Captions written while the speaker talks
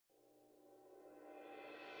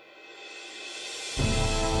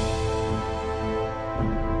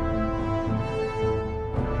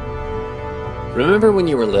Remember when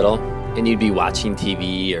you were little and you'd be watching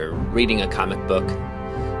TV or reading a comic book?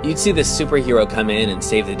 You'd see this superhero come in and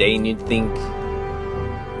save the day and you'd think,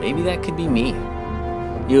 maybe that could be me.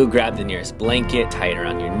 You would grab the nearest blanket, tie it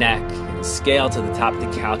around your neck, and scale to the top of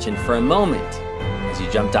the couch, and for a moment, as you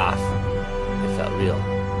jumped off, it felt real.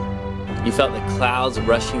 You felt the clouds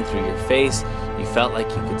rushing through your face, you felt like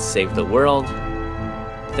you could save the world.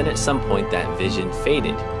 But then at some point that vision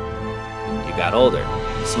faded. You got older,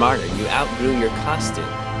 smarter, you outgrew your costume.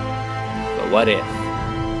 But what if?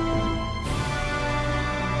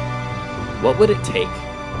 What would it take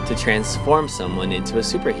to transform someone into a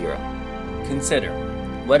superhero? Consider,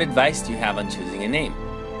 what advice do you have on choosing a name?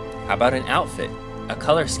 How about an outfit, a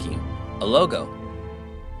color scheme, a logo?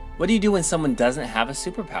 What do you do when someone doesn't have a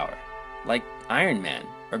superpower, like Iron Man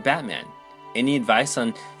or Batman? Any advice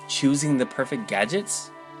on choosing the perfect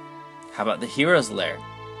gadgets? How about the hero's lair?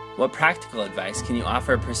 What practical advice can you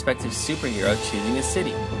offer a prospective superhero choosing a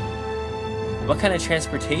city? What kind of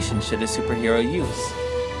transportation should a superhero use?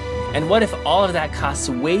 And what if all of that costs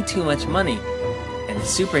way too much money and a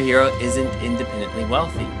superhero isn't independently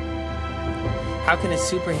wealthy? How can a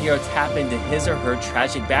superhero tap into his or her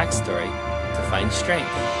tragic backstory to find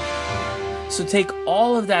strength? So take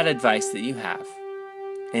all of that advice that you have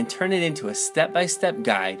and turn it into a step-by-step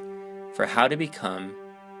guide for how to become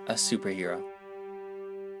a superhero.